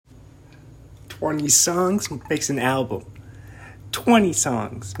20 songs makes an album. 20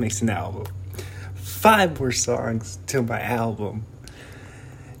 songs makes an album. 5 more songs to my album.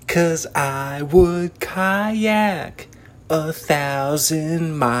 'Cause I would kayak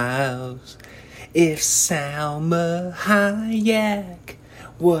 1,000 miles if Salma Hayek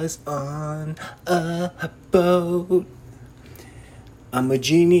was on a boat. I'm a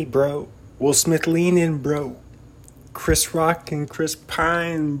genie, bro. Will Smith leaning, bro. Chris Rock and Chris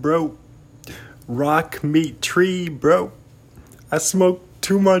Pine, bro. Rock meet tree, bro. I smoke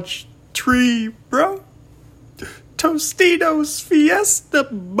too much tree, bro. Tostitos Fiesta,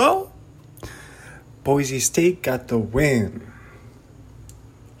 bro. Boise State got the win.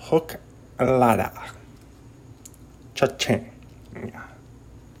 Hook Lada. Cha-ching. Yeah.